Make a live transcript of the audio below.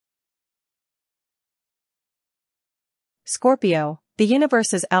Scorpio, the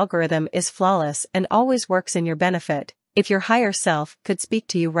universe's algorithm is flawless and always works in your benefit. If your higher self could speak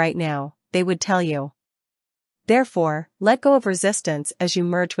to you right now, they would tell you. Therefore, let go of resistance as you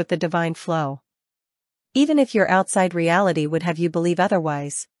merge with the divine flow. Even if your outside reality would have you believe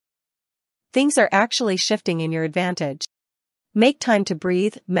otherwise, things are actually shifting in your advantage. Make time to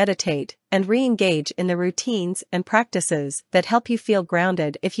breathe, meditate, and re-engage in the routines and practices that help you feel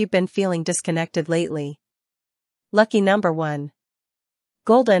grounded if you've been feeling disconnected lately. Lucky number 1.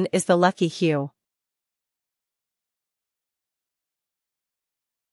 Golden is the lucky hue.